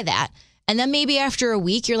could try that. And then maybe after a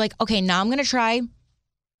week, you're like, okay, now I'm going to try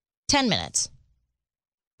 10 minutes.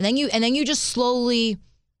 And then you just slowly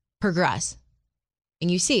progress and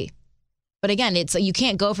you see. But again, it's you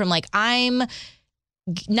can't go from like, I'm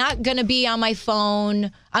not going to be on my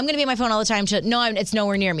phone. I'm going to be on my phone all the time. It's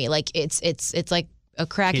nowhere near me. Like it's like a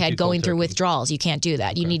crackhead going through withdrawals. You can't do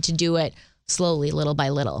that. Okay. You need to do it slowly, little by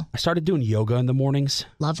little. I started doing yoga in the mornings.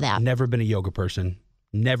 Love that. Never been a yoga person.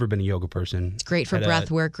 It's great for breath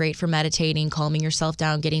work, great for meditating, calming yourself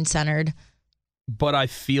down, getting centered. But I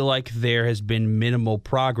feel like there has been minimal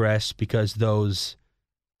progress because those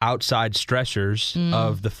outside stressors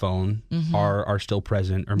of the phone are still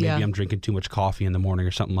present, or maybe I'm drinking too much coffee in the morning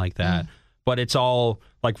or something like that. But it's all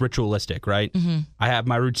like ritualistic, right? I have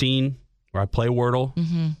my routine where I play Wordle.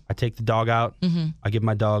 I take the dog out. I give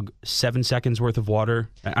my dog 7 seconds worth of water.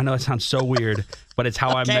 I know it sounds so weird, but it's how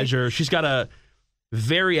I measure. She's got a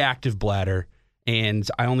very active bladder, and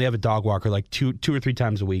I only have a dog walker like two or three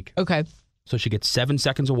times a week. Okay. So she gets 7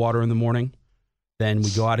 seconds of water in the morning. Then we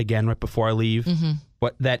go out again right before I leave.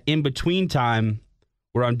 But that in-between time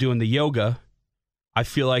where I'm doing the yoga, I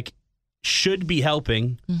feel like should be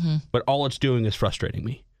helping, but all it's doing is frustrating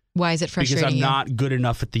me. Why is it frustrating Because I'm not good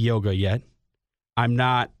enough at the yoga yet. I'm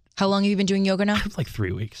not. How long have you been doing yoga now? Like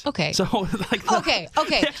 3 weeks. Okay. So like okay.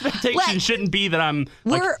 The expectation shouldn't be that I'm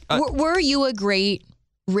were you a great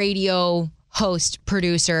radio host,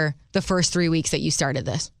 producer the first 3 weeks that you started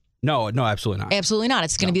this? No, absolutely not. Absolutely not.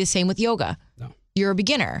 It's going to be the same with yoga. No. You're a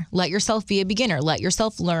beginner. Let yourself be a beginner. Let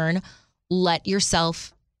yourself learn. Let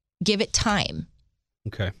yourself give it time.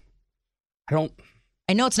 Okay.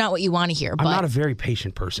 I know it's not what you want to hear, but I'm not a very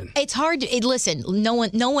patient person. It's hard. Listen, no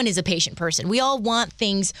one is a patient person. We all want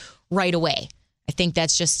things right away. I think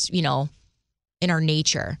that's just, in our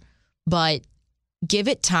nature. But give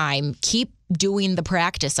it time. Keep doing the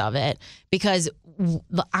practice of it, because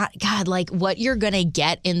God, like what you're going to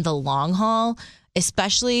get in the long haul,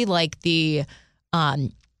 especially like the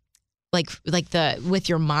with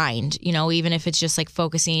your mind, even if it's just like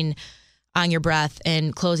focusing on your breath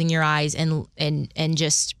and closing your eyes and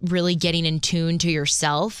just really getting in tune to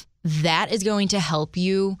yourself, that is going to help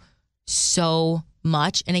you so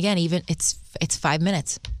much. And again, even it's 5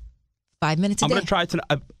 minutes. 5 minutes a day. I'm going to try it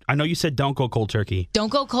tonight. I know you said don't go cold turkey.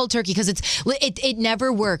 Don't go cold turkey because it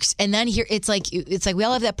never works. And then here it's like we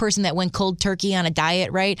all have that person that went cold turkey on a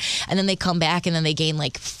diet, right? And then they come back and then they gain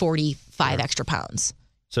like 45 extra pounds.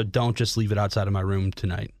 So don't just leave it outside of my room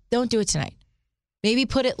tonight. Don't do it tonight. Maybe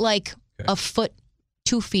put it like a foot,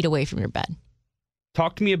 2 feet away from your bed.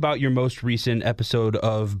 Talk to me about your most recent episode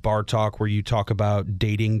of Bar Talk where you talk about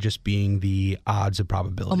dating just being the odds of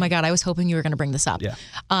probability. Oh my God, I was hoping you were going to bring this up. Yeah,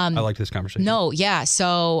 I like this conversation. No, yeah.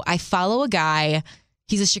 So I follow a guy.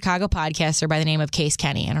 He's a Chicago podcaster by the name of Case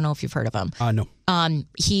Kenny. I don't know if you've heard of him. No.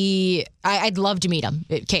 I'd love to meet him.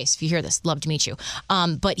 Case, if you hear this, love to meet you.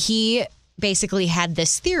 But he basically had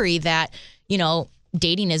this theory that,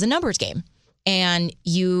 dating is a numbers game and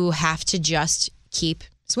you have to just keep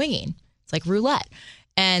swinging. It's like roulette.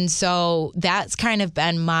 And so that's kind of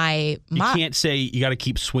been my... You can't say you got to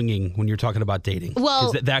keep swinging when you're talking about dating.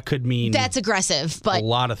 Well, that could mean... That's aggressive, but... A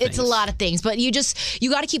lot of things. It's a lot of things. But you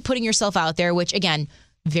got to keep putting yourself out there, which, again,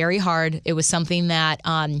 very hard. It was something that,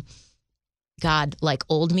 God, like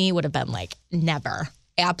old me would have been like, never.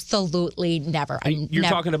 Absolutely never. You're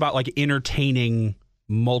talking about like entertaining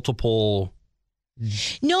multiple...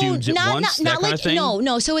 dudes at once, that kind of thing?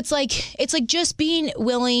 No. So it's like just being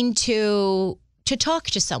willing to talk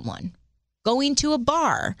to someone, going to a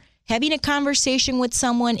bar, having a conversation with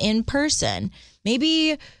someone in person.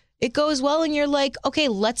 Maybe it goes well and you're like, okay,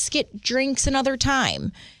 let's get drinks another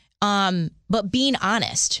time. But being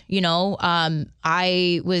honest,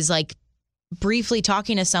 I was like briefly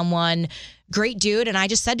talking to someone, great dude, and I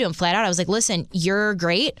just said to him flat out, I was like, listen, you're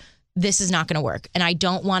great. This is not going to work. And I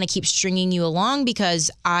don't want to keep stringing you along because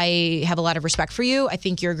I have a lot of respect for you. I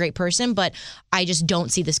think you're a great person, but I just don't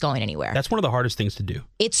see this going anywhere. That's one of the hardest things to do.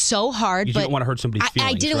 It's so hard. You don't want to hurt somebody's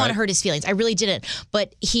feelings. I didn't want to hurt his feelings. I really didn't.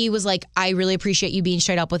 But he was like, I really appreciate you being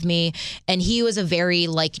straight up with me. And he was a very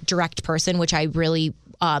like direct person, which I really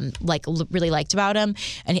really liked about him.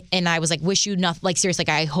 And I was like, wish you nothing. Like seriously,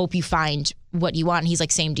 like I hope you find what you want. And he's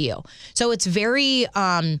like, same to you. So it's very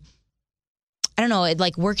I don't know, it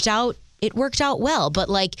like worked out well, but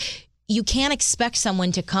like you can't expect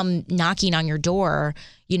someone to come knocking on your door,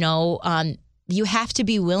 you have to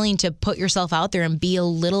be willing to put yourself out there and be a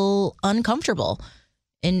little uncomfortable.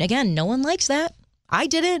 And again, no one likes that. I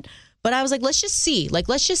didn't, but I was like, let's just see. Like,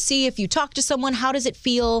 let's just see if you talk to someone, how does it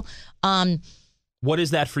feel? What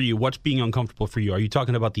is that for you? What's being uncomfortable for you? Are you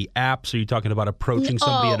talking about the apps? Are you talking about approaching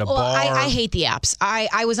somebody at a bar? I hate the apps.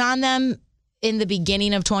 I was on them in the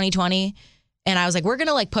beginning of 2020, and I was like, we're going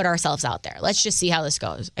to like put ourselves out there. Let's just see how this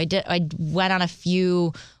goes. I went on a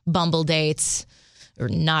few Bumble dates. Or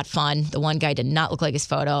not fun. The one guy did not look like his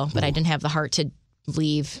photo, but I didn't have the heart to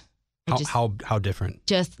leave. How different?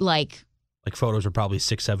 Just like photos are probably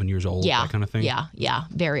 6-7 years old. Yeah, that kind of thing. Yeah,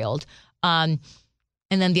 very old. And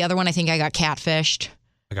then the other one, I think I got catfished.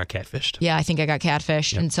 Yeah, I think I got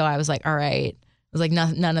catfished, and so I was like, all right. I was like,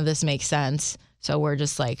 none of this makes sense. So we're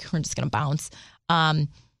just gonna bounce.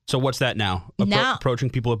 So what's that now? Approaching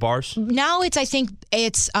people at bars? Now I think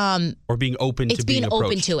it's or being open to being approached.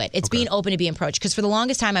 Open to it. It's being open to being approached. Because for the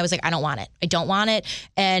longest time I was like, I don't want it. I don't want it.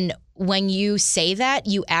 And when you say that,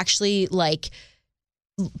 you actually like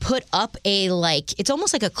put up it's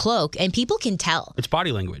almost like a cloak, and people can tell. It's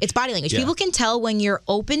body language. Yeah. People can tell when you're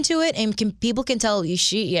open to it, and people can tell he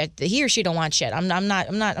or she don't want shit. I'm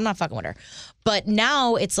not fucking with her. But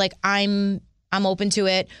now it's like I'm open to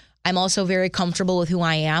it. I'm also very comfortable with who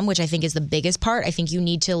I am, which I think is the biggest part. I think you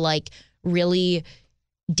need to like really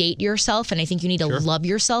date yourself, and I think you need to love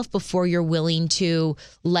yourself before you're willing to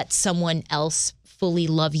let someone else fully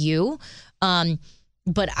love you.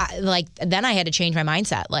 But then I had to change my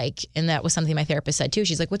mindset, and that was something my therapist said too.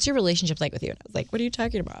 She's like, "What's your relationship like with you?" And I was like, "What are you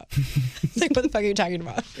talking about?" It's like, "What the fuck are you talking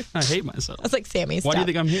about?" I hate myself. I was like, "Sammy, stop. Why do you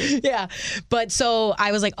think I'm here?" Yeah, but so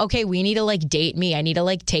I was like, "Okay, we need to like date me. I need to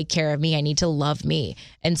like take care of me. I need to love me."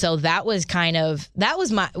 And so that was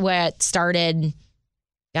what started.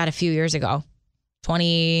 God, a few years ago,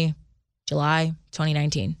 July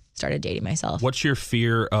 2019, started dating myself. What's your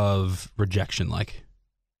fear of rejection like?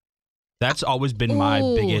 That's always been my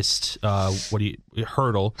biggest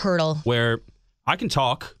hurdle. Where I can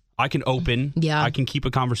talk, I can open, I can keep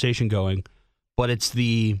a conversation going, but it's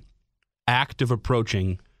the act of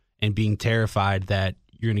approaching and being terrified that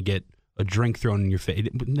you're going to get a drink thrown in your face.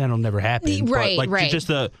 That'll never happen. Right, but right.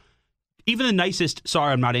 Just even the nicest,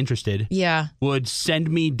 sorry, I'm not interested, would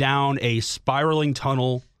send me down a spiraling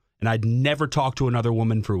tunnel, and I'd never talk to another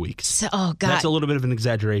woman for weeks. Oh, God. That's a little bit of an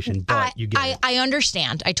exaggeration, but you get it. I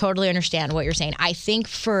understand. I totally understand what you're saying. I think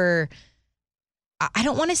I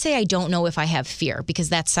don't want to say I don't know if I have fear, because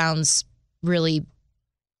that sounds really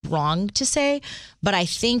wrong to say. But I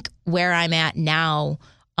think where I'm at now,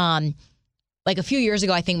 like a few years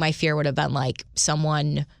ago, I think my fear would have been like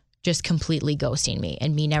someone just completely ghosting me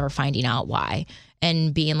and me never finding out why.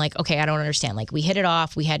 And being like, okay, I don't understand. Like, we hit it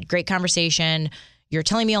off. We had great conversation. You're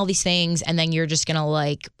telling me all these things, and then you're just going to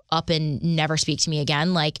like up and never speak to me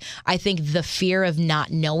again. Like, I think the fear of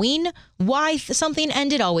not knowing why something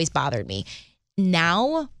ended always bothered me.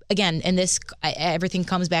 Now, again, and everything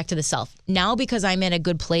comes back to the self. Now, because I'm in a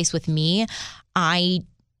good place with me, I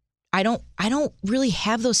don't really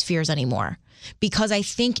have those fears anymore, because I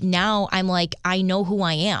think now I'm like, I know who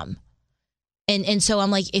I am. And so I'm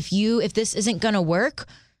like, if this isn't going to work,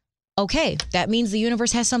 okay, that means the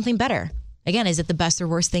universe has something better. Again, is it the best or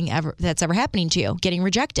worst thing ever that's ever happening to you? Getting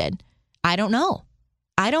rejected? I don't know.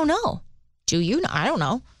 Do you know? I don't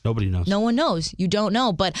know. Nobody knows. No one knows. You don't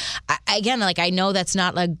know. But again, like, I know that's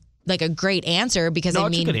not like a great answer, because no,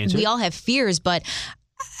 it's a good answer. We all have fears, but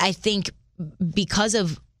I think because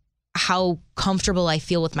of how comfortable I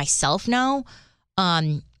feel with myself now,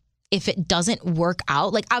 if it doesn't work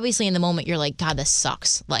out, like, obviously in the moment you're like, God, this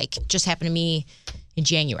sucks. Like, just happened to me in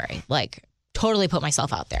January. Like, totally put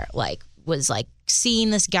myself out there. Like, was like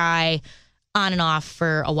seeing this guy on and off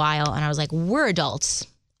for a while, and I was like, we're adults.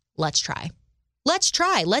 Let's try.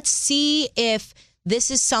 Let's see if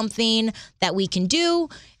this is something that we can do.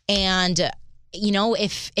 And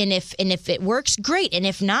if it works, great. And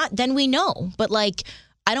if not, then we know. But like,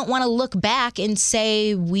 I don't want to look back and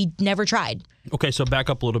say we never tried. Okay, so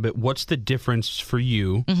back up a little bit. What's the difference for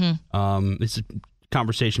you? Mm-hmm. It's a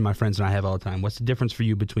conversation my friends and I have all the time. What's the difference for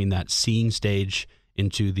you between that seeing stage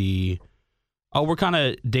into the, we're kind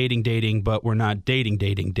of dating, but we're not dating,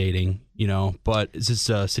 but is this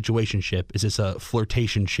a situationship? Is this a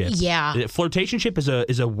flirtationship? Yeah. Flirtationship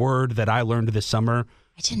is a word that I learned this summer.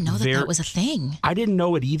 I didn't know that was a thing. I didn't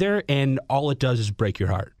know it either, and all it does is break your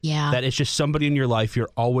heart. Yeah. That it's just somebody in your life you're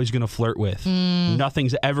always going to flirt with.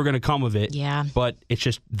 Nothing's ever going to come of it. Yeah. But it's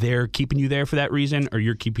just they're keeping you there for that reason, or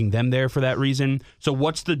you're keeping them there for that reason. So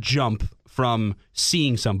what's the jump from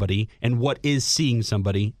seeing somebody, and what is seeing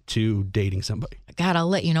somebody, to dating somebody? God, I'll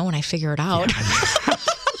let you know when I figure it out. Yeah.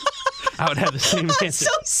 I would have the same answer.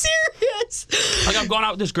 So serious. Like, I've gone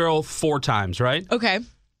out with this girl 4 times, right? Okay.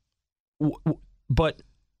 But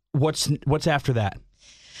What's after that?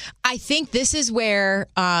 I think this is where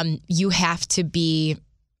you have to be,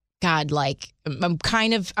 God, like I'm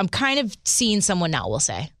kind of seeing someone now, we'll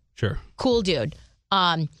say. Sure. Cool dude.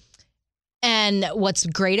 And what's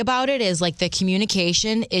great about it is like the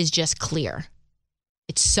communication is just clear.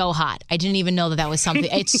 It's so hot. I didn't even know that was something.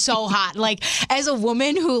 It's so hot. Like as a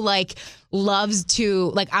woman who like loves to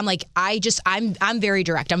like, I'm very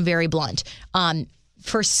direct. I'm very blunt.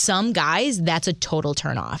 For some guys, that's a total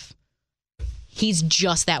turnoff. He's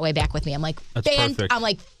just that way back with me. I'm like, perfect. I'm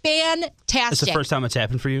like, fantastic. It's the first time it's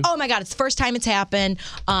happened for you? Oh my God, it's the first time it's happened.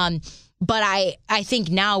 But I think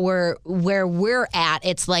now where we're at,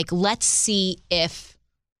 it's like, let's see if,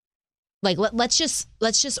 like, let's just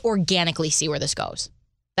organically see where this goes.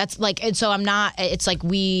 That's like, and so it's like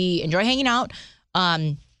we enjoy hanging out.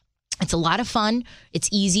 It's a lot of fun. It's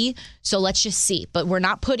easy. So let's just see. But we're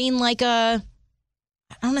not putting like I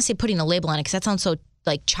don't want to say putting a label on it because that sounds so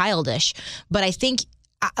like childish. But I think,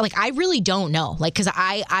 like, I really don't know. Like, because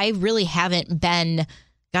I really haven't been,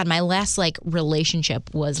 God, my last like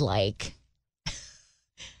relationship was like,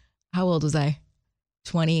 how old was I?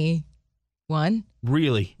 21?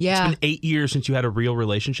 Really? Yeah. It's been 8 years since you had a real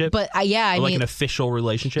relationship? But I like mean, an official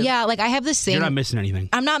relationship? Yeah, like I have this thing. You're not missing anything.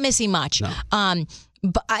 I'm not missing much. No.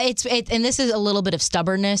 But and this is a little bit of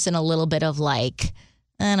stubbornness and a little bit of like,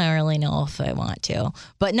 I don't really know if I want to.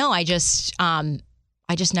 But no, I just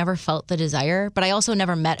never felt the desire. But I also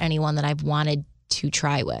never met anyone that I've wanted to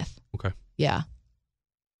try with. Okay. Yeah.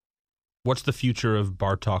 What's the future of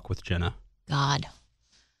Bar Talk with Jenna? God.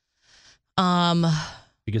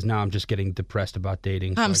 Because now I'm just getting depressed about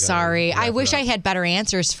dating. So I'm sorry. I wish I had better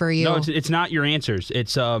answers for you. No, it's not your answers.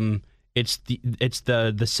 It's the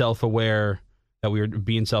self-aware that we were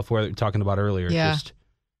being self-aware that we were talking about earlier. Yeah. Just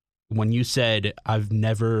when you said I've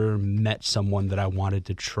never met someone that I wanted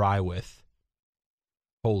to try with.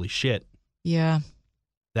 Holy shit. Yeah.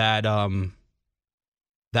 That's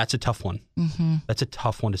a tough one. Mm-hmm. That's a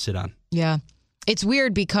tough one to sit on. Yeah. It's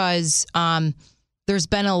weird because there's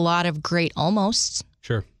been a lot of great almosts.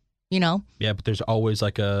 Sure. You know? Yeah, but there's always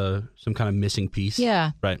like some kind of missing piece.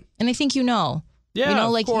 Yeah. Right. And I think you know. Yeah, you know,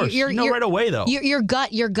 like of course. You're right away though. Your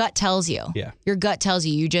gut tells you. Yeah. Your gut tells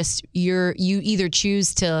you. You either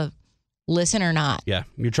choose to listen or not. Yeah.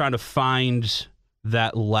 You're trying to find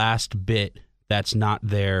that last bit that's not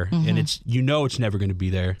there. Mm-hmm. And it's never going to be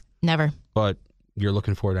there. Never. But you're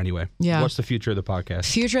looking for it anyway. Yeah. What's the future of the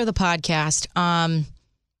podcast? Future of the podcast.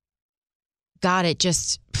 God, it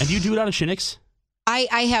just. And do you do it out of Shinix?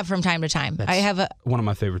 I have from time to time. That's I have one of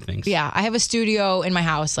my favorite things. Yeah, I have a studio in my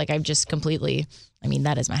house. Like I've just completely. I mean,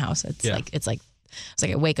 that is my house. It's like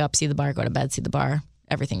I wake up, see the bar, go to bed, see the bar.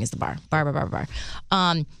 Everything is the bar. Bar.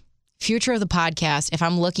 Future of the podcast. If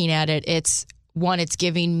I'm looking at it, it's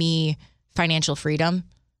giving me financial freedom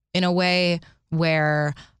in a way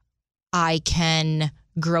where I can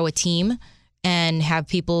grow a team and have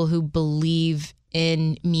people who believe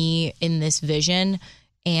in me in this vision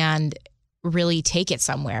and really take it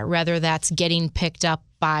somewhere, whether that's getting picked up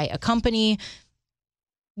by a company,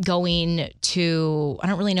 going to, I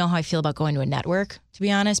don't really know how I feel about going to a network, to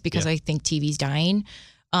be honest, because I think TV's dying.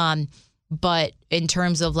 But in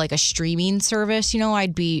terms of like a streaming service,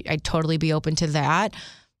 I'd totally be open to that.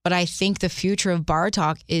 But I think the future of Bar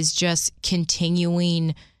Talk is just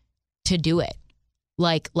continuing to do it.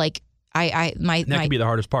 That could be the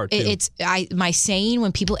hardest part too. My saying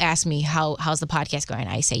when people ask me how's the podcast going,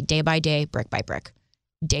 I say day by day, brick by brick.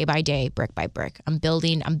 Day by day, brick by brick. I'm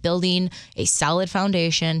building a solid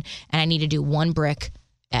foundation, and I need to do one brick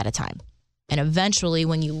at a time. And eventually,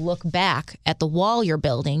 when you look back at the wall you're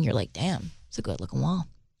building, you're like, damn, it's a good looking wall.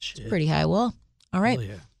 Shit. It's a pretty high wall. All right,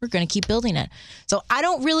 we're going to keep building it. So I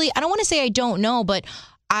don't want to say I don't know, but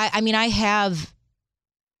I mean, I have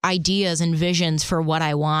ideas and visions for what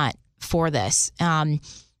I want for this, but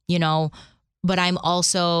I'm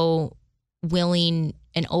also willing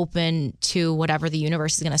and open to whatever the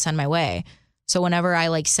universe is going to send my way. So whenever I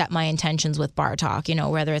like set my intentions with Bar Talk,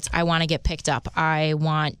 whether it's I want to get picked up, I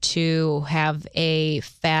want to have a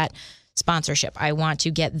fat sponsorship, I want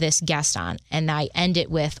to get this guest on, and I end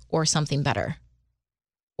it with or something better.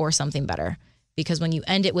 Because when you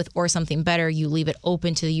end it with or something better, you leave it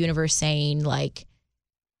open to the universe saying like,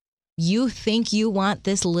 you think you want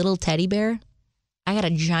this little teddy bear? I got a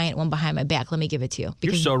giant one behind my back. Let me give it to you.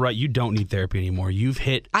 You're so right. You don't need therapy anymore. You've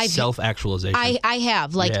hit self-actualization. I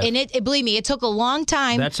have. And it believe me, it took a long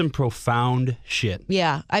time. That's some profound shit.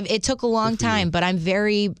 Yeah. It took a long time, but I'm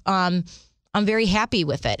very happy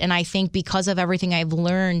with it. And I think because of everything I've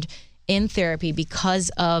learned in therapy, because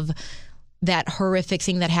of that horrific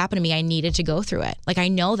thing that happened to me, I needed to go through it. Like, I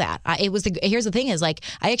know that. Here's the thing is, like,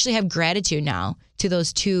 I actually have gratitude now to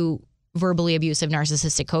those two verbally abusive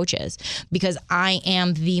narcissistic coaches, because I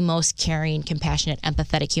am the most caring, compassionate,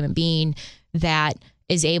 empathetic human being that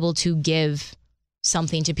is able to give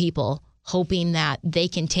something to people, hoping that they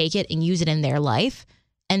can take it and use it in their life.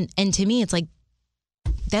 And to me, it's like,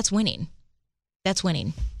 that's winning. That's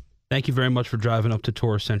winning. Thank you very much for driving up to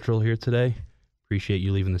Taurus Central here today. Appreciate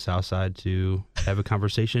you leaving the South Side to have a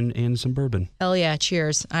conversation and some bourbon. Hell yeah.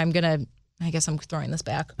 Cheers. I guess I'm throwing this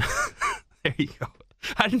back. There you go.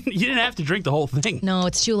 You didn't have to drink the whole thing. No,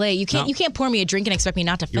 it's too late. You can't pour me a drink and expect me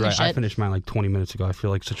not to finish You're right. it. I finished mine like 20 minutes ago. I feel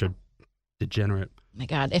like such a degenerate. Oh my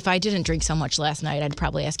God. If I didn't drink so much last night, I'd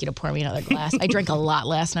probably ask you to pour me another glass. I drank a lot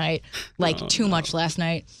last night. Too much last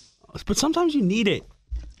night. But sometimes you need it.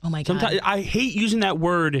 Oh my God. Sometimes, I hate using that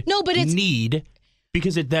word. No, but it's need,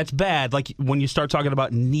 because that's bad. Like when you start talking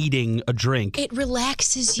about needing a drink. It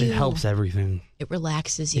relaxes you. It helps everything. It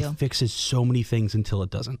relaxes you. It fixes so many things until it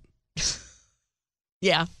doesn't.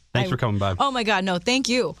 Yeah. Thanks for coming by. Oh my God. No, thank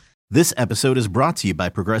you. This episode is brought to you by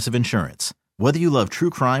Progressive Insurance. Whether you love true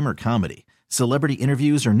crime or comedy, celebrity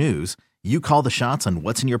interviews or news, you call the shots on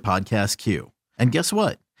what's in your podcast queue. And guess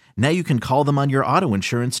what? Now you can call them on your auto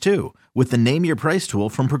insurance too, with the Name Your Price tool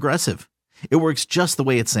from Progressive. It works just the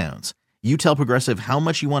way it sounds. You tell Progressive how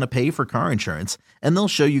much you want to pay for car insurance, and they'll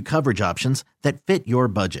show you coverage options that fit your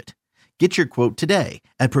budget. Get your quote today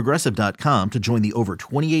at Progressive.com to join the over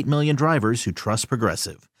 28 million drivers who trust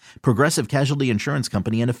Progressive. Progressive Casualty Insurance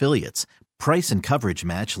Company and Affiliates. Price and coverage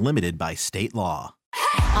match limited by state law.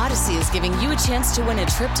 Odyssey is giving you a chance to win a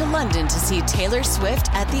trip to London to see Taylor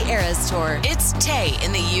Swift at the Eras Tour. It's Tay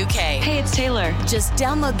in the UK. Hey, it's Taylor. Just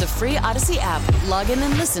download the free Odyssey app, log in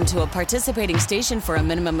and listen to a participating station for a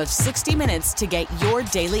minimum of 60 minutes to get your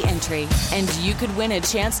daily entry. And you could win a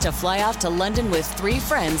chance to fly off to London with 3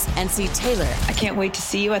 friends and see Taylor. I can't wait to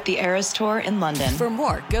see you at the Eras Tour in London. For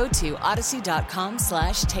more, go to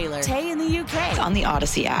odyssey.com/Taylor. Tay in the UK. It's on the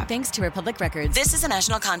Odyssey app. Thanks to Republic Records. This is a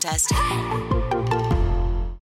national contest.